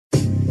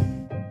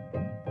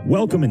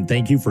Welcome and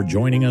thank you for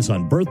joining us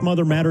on Birth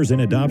Mother Matters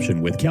in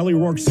Adoption with Kelly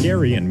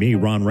Rourke-Scary and me,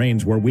 Ron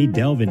Rains, where we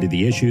delve into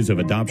the issues of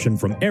adoption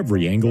from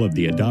every angle of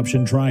the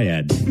adoption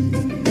triad.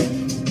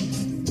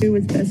 Do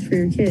what's best for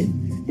your kid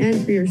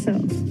and for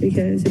yourself,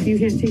 because if you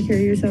can't take care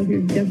of yourself,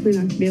 you're definitely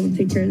not going to be able to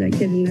take care of that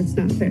kid, and that's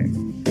not fair.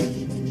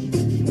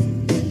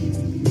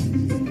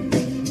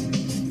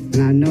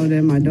 And I know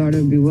that my daughter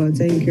will be well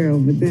taken care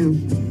of with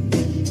them.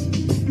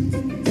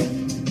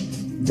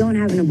 Don't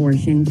have an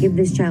abortion. Give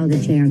this child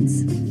a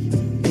chance.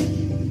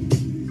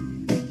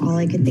 All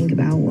I could think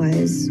about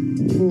was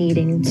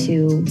needing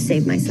to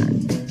save my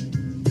son.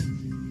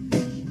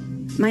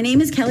 My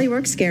name is Kelly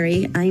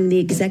Rourke-Scary. I am the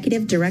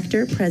Executive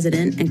Director,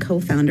 President, and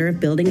co-founder of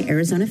Building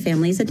Arizona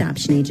Families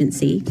Adoption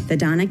Agency, the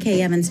Donna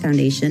K. Evans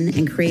Foundation,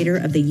 and creator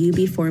of the You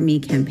Before Me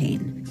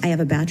campaign. I have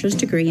a bachelor's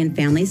degree in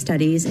family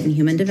studies and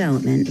human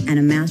development and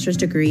a master's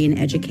degree in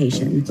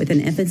education with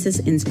an emphasis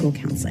in school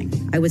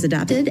counseling. I was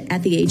adopted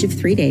at the age of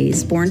 3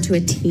 days, born to a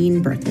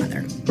teen birth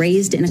mother,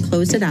 raised in a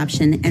closed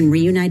adoption, and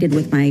reunited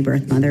with my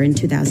birth mother in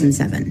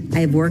 2007. I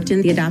have worked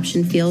in the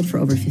adoption field for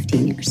over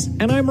 15 years.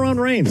 And I'm Ron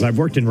Rains. I've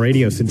worked in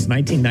radio since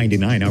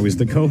 1999. I was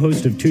the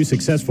co-host of 2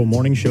 successful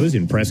morning shows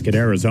in Prescott,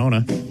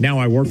 Arizona. Now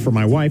I work for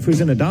my wife,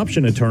 who's an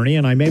adoption attorney,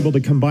 and I'm able to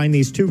combine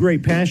these two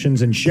great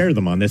passions and share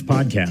them on this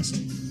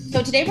podcast.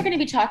 So today we're going to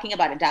be talking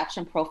about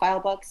adoption profile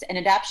books, and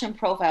adoption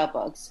profile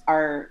books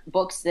are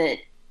books that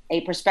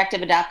a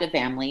prospective adoptive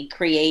family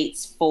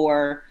creates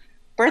for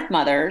birth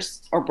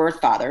mothers or birth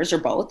fathers or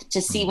both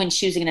to see when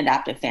choosing an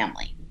adoptive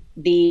family.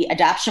 The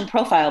adoption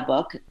profile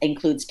book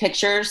includes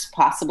pictures,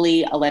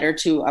 possibly a letter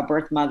to a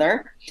birth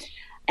mother,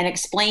 and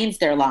explains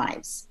their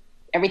lives.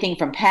 Everything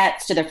from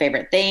pets to their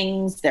favorite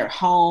things, their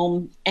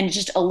home, and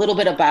just a little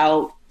bit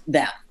about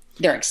them.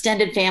 Their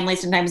extended family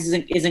sometimes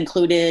is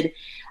included.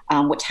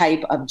 What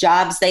type of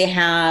jobs they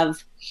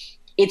have.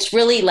 It's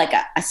really like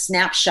a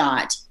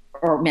snapshot,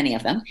 or many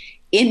of them,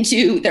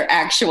 into their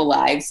actual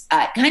lives,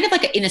 kind of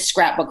like in a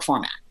scrapbook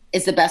format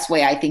is the best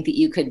way I think that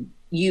you could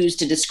use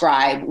to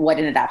describe what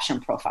an adoption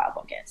profile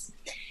book is.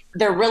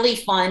 They're really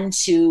fun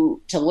to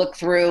look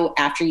through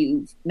after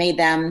you've made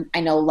them.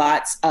 I know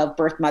lots of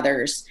birth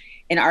mothers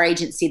in our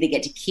agency, they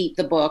get to keep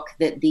the book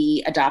that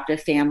the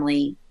adoptive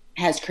family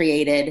has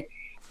created,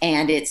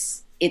 and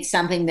it's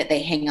something that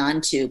they hang on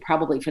to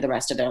probably for the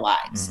rest of their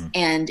lives. Mm-hmm.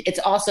 And it's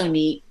also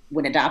neat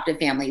when adoptive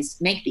families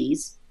make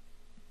these,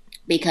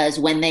 because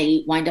when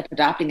they wind up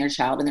adopting their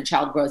child and their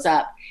child grows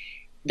up,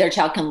 their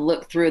child can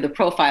look through the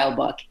profile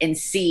book and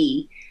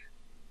see,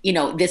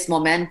 this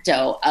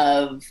memento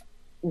of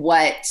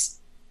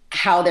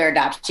how their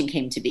adoption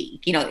came to be.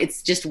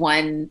 It's just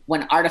one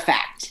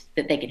artifact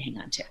that they can hang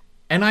on to.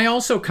 And I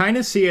also kind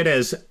of see it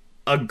as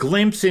a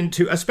glimpse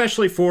into,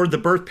 especially for the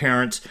birth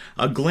parents,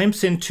 a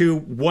glimpse into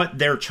what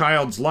their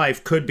child's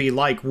life could be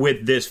like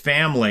with this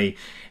family.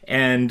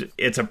 And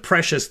it's a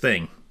precious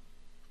thing.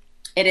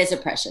 It is a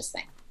precious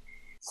thing.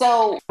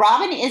 So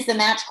Robyn is the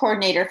match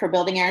coordinator for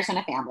Building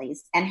Arizona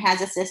Families and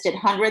has assisted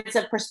hundreds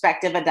of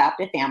prospective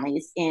adoptive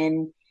families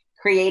in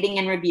creating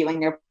and reviewing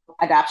their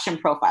adoption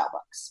profile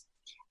books.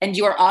 And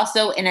you are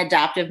also an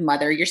adoptive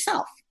mother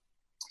yourself.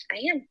 I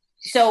am.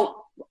 So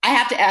I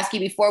have to ask you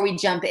before we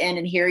jump in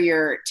and hear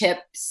your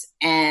tips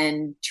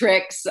and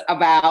tricks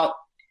about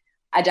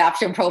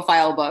adoption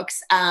profile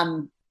books.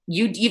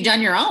 You've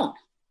done your own.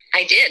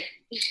 I did.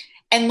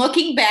 And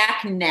looking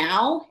back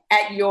now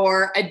at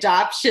your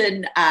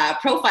adoption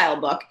profile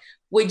book,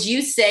 would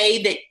you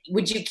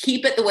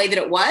keep it the way that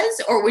it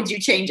was, or would you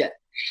change it?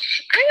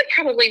 I would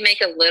probably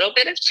make a little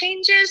bit of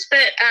changes,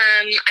 but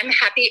I'm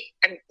happy.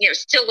 I'm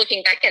still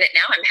looking back at it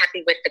now. I'm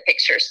happy with the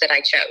pictures that I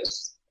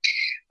chose,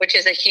 which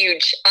is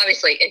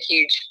obviously a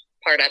huge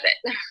part of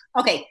it.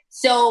 Okay.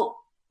 So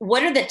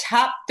what are the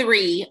top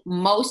 3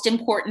 most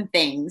important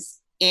things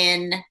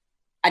in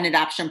an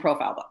adoption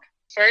profile book?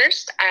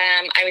 First,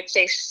 I would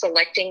say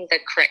selecting the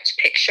correct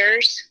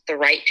pictures, the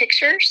right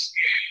pictures.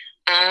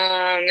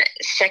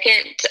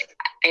 Second,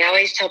 I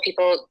always tell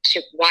people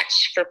to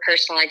watch for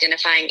personal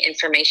identifying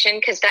information,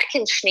 because that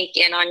can sneak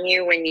in on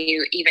you when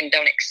you even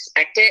don't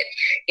expect it.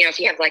 If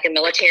you have like a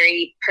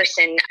military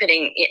person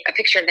putting a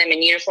picture of them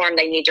in uniform,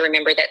 they need to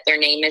remember that their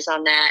name is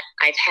on that.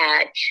 I've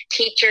had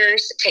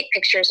teachers take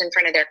pictures in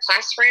front of their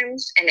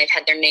classrooms and they've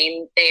had their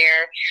name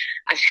there.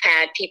 I've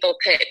had people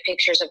put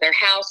pictures of their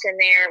house in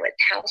there with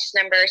house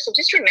numbers. So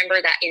just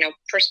remember that,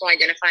 personal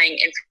identifying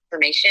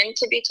information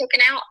to be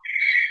taken out.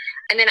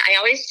 And then I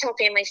always tell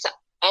families to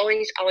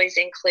always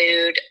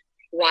include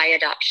why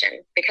adoption,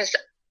 because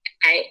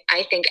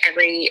I think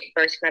every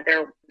birth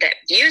mother that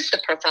views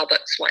the profile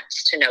books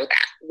wants to know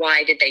that.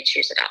 Why did they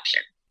choose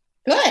adoption?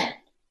 Good.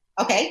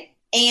 Okay.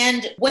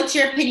 And what's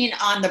your opinion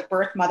on the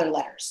birth mother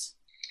letters?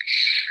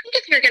 I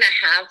think if you're going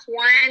to have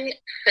one,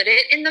 put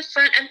it in the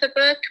front of the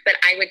book, but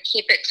I would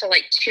keep it to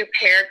like 2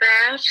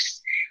 paragraphs.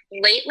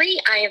 Lately,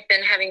 I have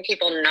been having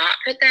people not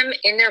put them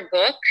in their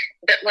book,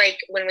 but like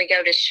when we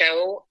go to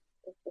show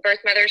birth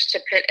mothers, to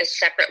put a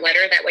separate letter.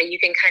 That way you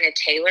can kind of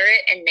tailor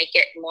it and make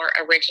it more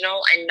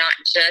original and not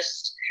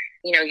just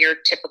your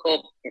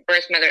typical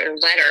birth mother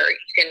letter.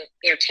 You can,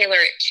 tailor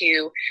it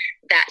to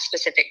that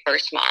specific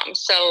birth mom.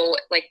 So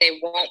like they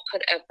won't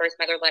put a birth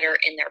mother letter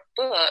in their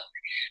book,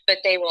 but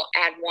they will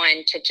add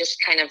one to just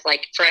kind of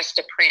like for us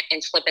to print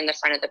and slip in the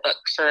front of the book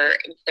for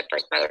the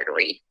birth mother to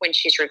read when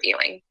she's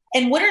reviewing.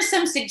 And what are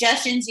some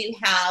suggestions you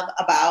have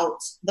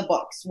about the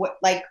books? What,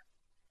 like,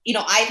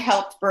 I've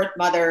helped birth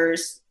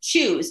mothers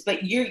choose,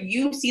 but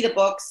you see the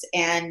books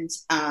and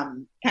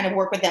kind of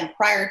work with them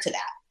prior to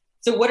that.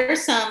 So what are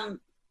some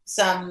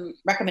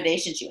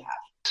recommendations you have?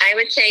 I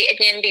would say,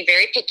 again, be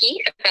very picky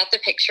about the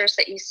pictures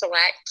that you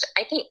select.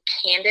 I think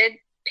candid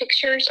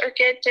pictures are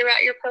good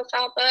throughout your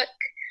profile book.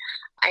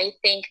 I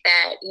think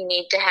that you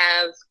need to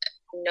have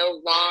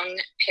no long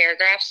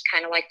paragraphs,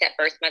 kind of like that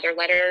birth mother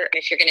letter.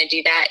 If you're going to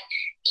do that,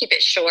 keep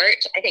it short.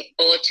 I think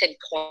bulleted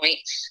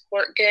points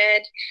work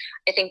good.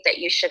 I think that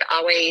you should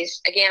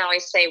always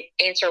say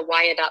answer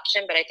why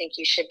adoption, but I think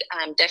you should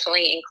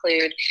definitely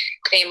include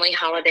family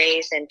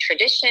holidays and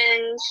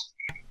traditions.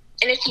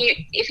 And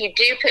if you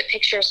do put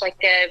pictures like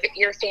of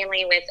your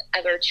family with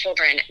other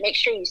children, make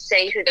sure you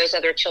say who those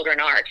other children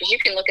are, because you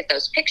can look at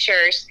those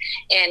pictures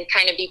and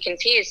kind of be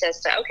confused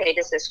as to, okay,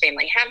 does this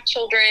family have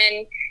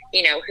children?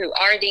 Who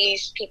are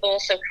these people?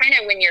 So kind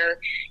of when you're,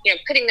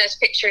 putting those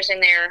pictures in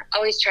there,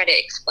 always try to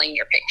explain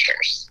your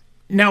pictures.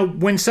 Now,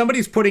 when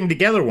somebody's putting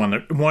together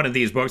one of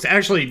these books,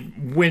 actually,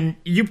 when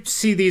you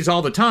see these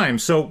all the time,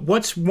 so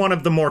what's one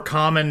of the more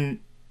common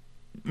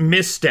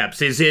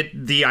missteps? Is it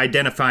the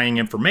identifying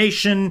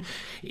information?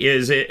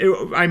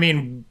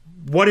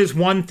 What is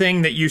one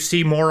thing that you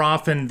see more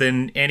often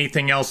than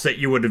anything else that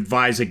you would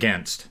advise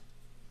against?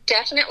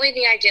 Definitely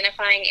the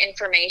identifying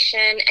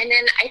information. And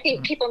then I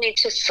think people need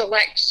to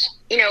select,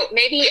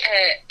 maybe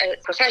a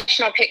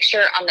professional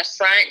picture on the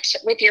front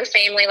with your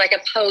family, like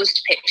a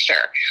posed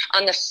picture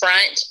on the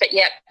front, but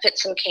yet put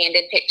some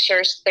candid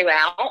pictures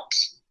throughout.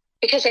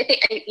 Because I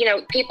think,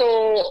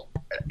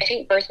 I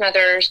think birth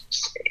mothers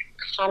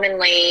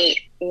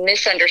commonly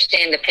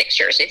misunderstand the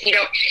pictures if you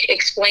don't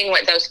explain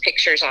what those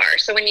pictures are.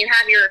 So when you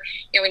have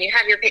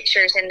your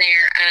pictures in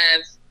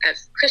there of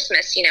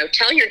Christmas,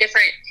 tell your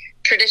different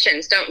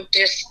traditions. Don't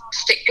just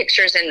stick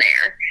pictures in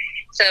there.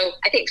 So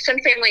I think some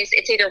families,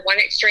 it's either one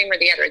extreme or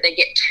the other. They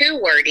get too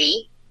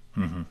wordy,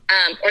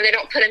 or they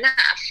don't put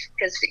enough,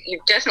 because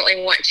you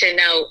definitely want to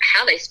know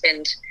how they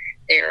spend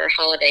their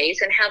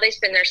holidays and how they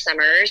spend their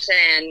summers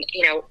and,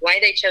 why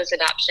they chose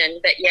adoption.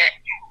 But yet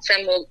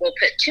some will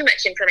put too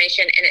much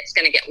information and it's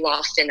going to get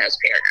lost in those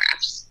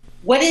paragraphs.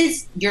 What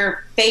is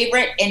your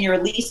favorite and your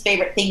least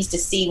favorite things to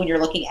see when you're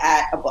looking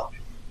at a book?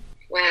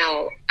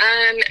 Wow.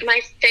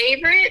 My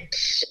favorite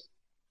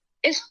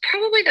is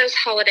probably those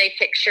holiday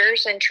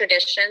pictures and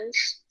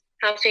traditions,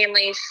 how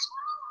families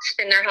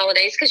spend their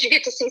holidays, because you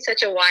get to see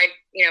such a wide,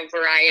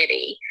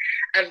 variety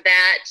of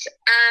that.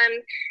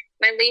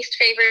 My least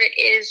favorite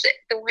is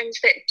the ones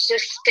that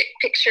just stick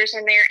pictures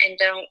in there and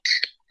don't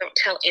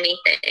tell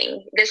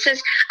anything.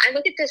 I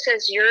look at this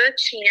as your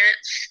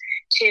chance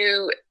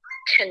to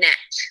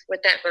connect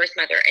with that birth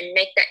mother and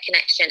make that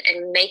connection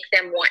and make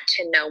them want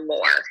to know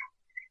more.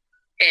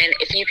 And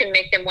if you can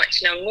make them want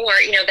to know more,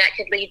 that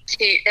could lead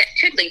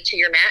to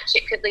your match.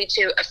 It could lead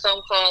to a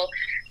phone call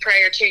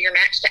prior to your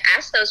match to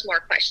ask those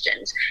more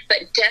questions.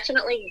 But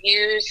definitely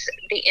use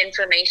the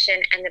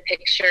information and the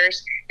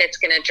pictures that's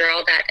going to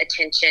draw that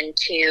attention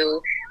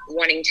to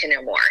wanting to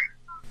know more.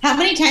 How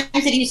many times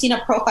have you seen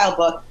a profile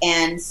book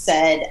and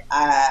said,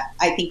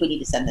 I think we need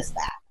to send this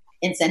back,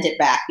 and sent it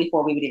back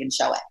before we would even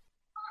show it?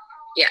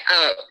 Yeah,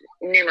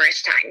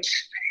 numerous times.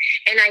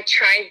 And I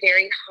try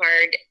very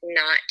hard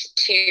not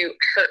to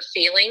hurt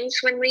feelings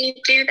when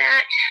we do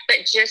that,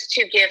 but just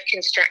to give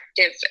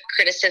constructive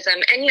criticism.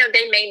 And,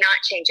 they may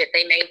not change it.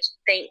 They may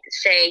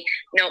say,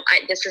 no,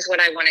 this is what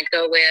I want to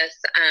go with.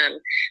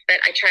 But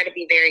I try to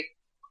be very,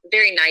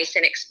 very nice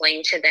and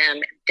explain to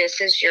them, this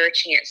is your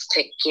chance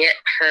to get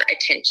her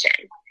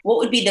attention. What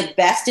would be the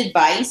best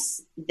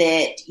advice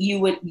that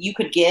you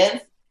could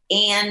give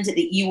and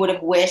that you would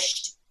have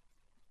wished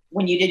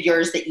when you did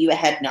yours that you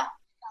had known?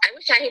 I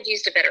wish I had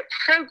used a better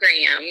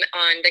program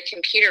on the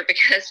computer,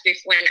 because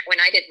when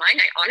I did mine,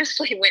 I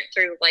honestly went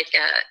through like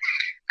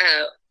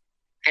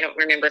I don't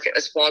remember if it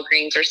was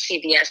Walgreens or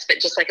CVS, but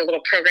just like a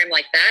little program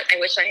like that. I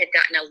wish I had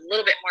gotten a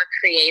little bit more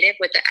creative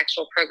with the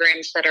actual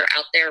programs that are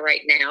out there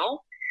right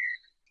now.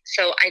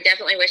 So I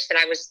definitely wish that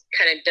I was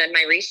kind of done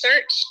my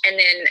research, and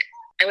then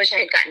I wish I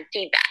had gotten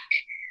feedback.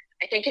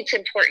 I think it's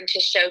important to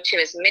show to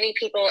as many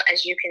people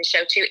as you can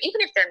show to,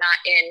 even if they're not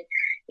in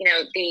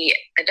the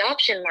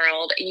adoption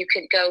world. You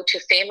could go to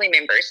family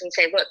members and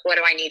say, look, what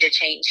do I need to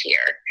change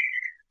here?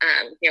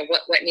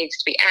 What needs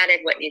to be added,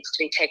 what needs to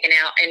be taken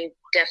out, and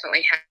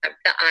definitely have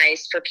the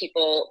eyes for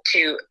people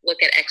to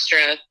look at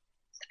extra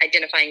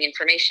identifying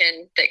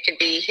information that could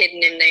be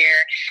hidden in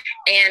there,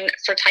 and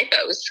for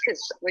typos, because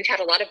we've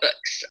had a lot of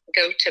books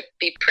go to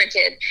be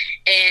printed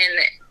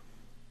and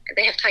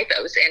they have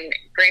typos and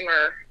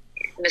grammar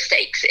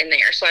mistakes in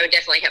there. So I would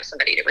definitely have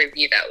somebody to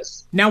review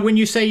those. Now, when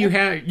you say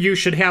you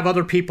should have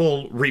other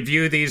people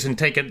review these and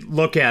take a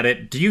look at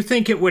it, do you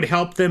think it would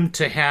help them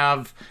to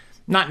have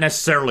not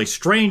necessarily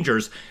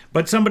strangers,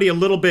 but somebody a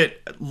little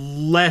bit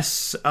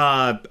less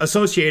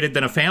associated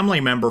than a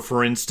family member,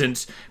 for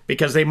instance,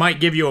 because they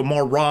might give you a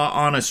more raw,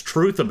 honest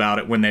truth about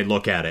it when they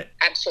look at it?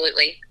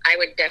 Absolutely. I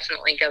would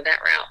definitely go that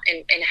route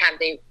and have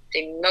the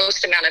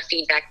most amount of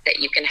feedback that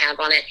you can have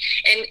on it,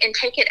 and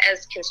take it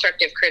as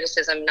constructive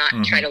criticism, not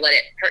try to let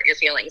it hurt your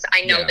feelings.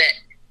 I know that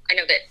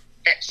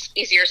that's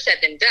easier said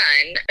than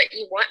done, but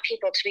you want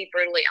people to be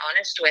brutally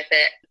honest with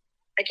it.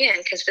 Again,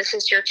 because this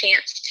is your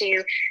chance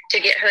to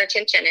get her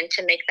attention and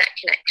to make that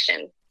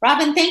connection.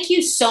 Robyn, thank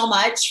you so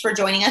much for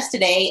joining us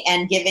today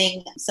and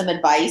giving some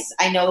advice.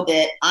 I know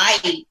that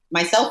I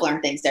myself learn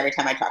things every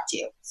time I talk to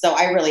you, so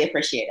I really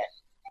appreciate it.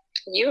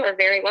 You are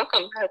very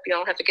welcome. I hope you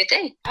all have a good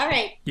day. All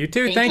right. You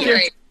too. Thank you.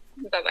 Right.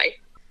 Bye-bye.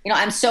 You know,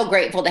 I'm so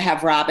grateful to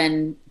have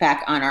Robyn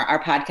back on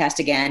our podcast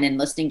again, and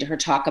listening to her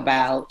talk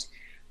about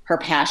her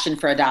passion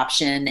for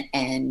adoption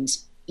and,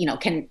 you know,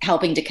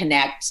 helping to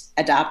connect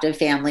adoptive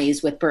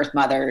families with birth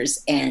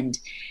mothers and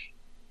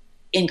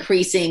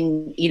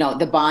increasing, you know,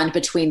 the bond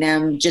between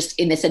them just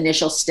in this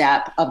initial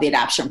step of the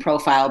adoption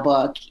profile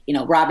book. You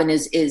know, Robyn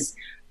is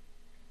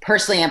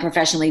personally and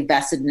professionally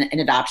vested in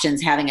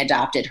adoptions, having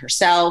adopted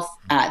herself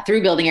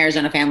through Building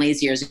Arizona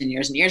Families years and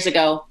years and years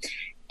ago.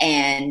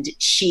 And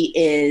she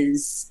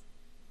is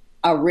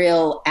a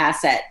real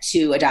asset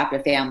to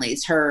adoptive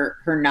families. Her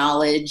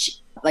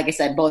knowledge, like I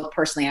said, both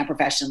personally and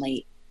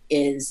professionally,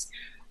 is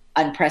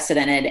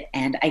unprecedented.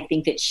 And I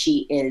think that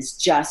she is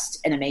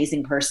just an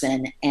amazing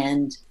person.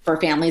 And for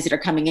families that are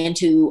coming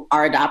into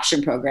our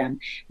adoption program,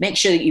 make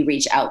sure that you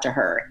reach out to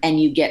her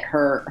and you get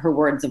her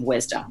words of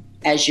wisdom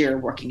as you're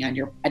working on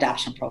your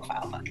adoption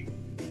profile book.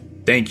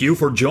 Thank you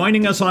for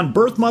joining us on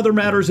Birth Mother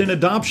Matters in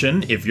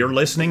Adoption. If you're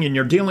listening and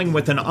you're dealing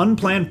with an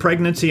unplanned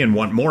pregnancy and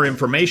want more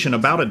information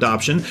about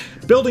adoption,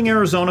 Building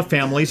Arizona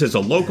Families is a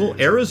local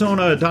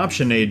Arizona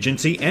adoption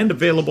agency and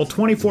available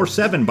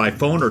 24/7 by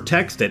phone or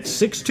text at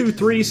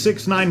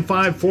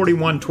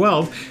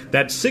 623-695-4112.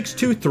 That's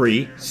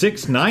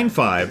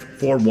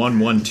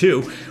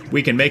 623-695-4112.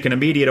 We can make an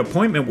immediate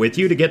appointment with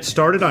you to get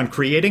started on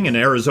creating an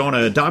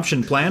Arizona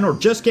adoption plan or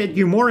just get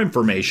you more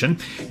information.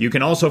 You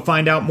can also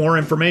find out more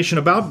information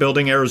about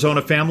Building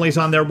Arizona Families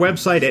on their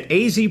website at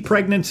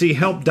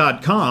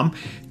azpregnancyhelp.com.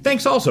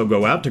 Thanks also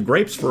go out to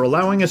Grapes for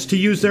allowing us to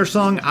use their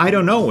song I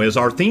Don't Know as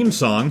our theme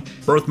song.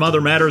 Birth Mother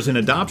Matters in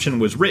Adoption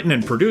was written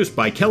and produced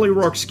by Kelly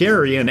Rourke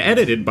Scary and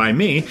edited by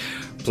me.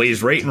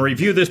 Please rate and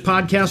review this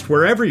podcast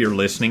wherever you're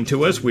listening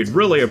to us. We'd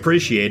really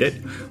appreciate it.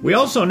 We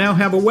also now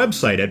have a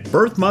website at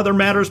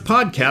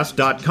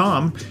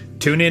birthmothermatterspodcast.com.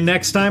 Tune in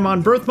next time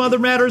on Birth Mother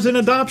Matters in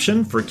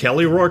Adoption. For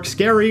Kelly Rourke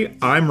Scary,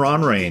 I'm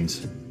Ron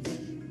Rains.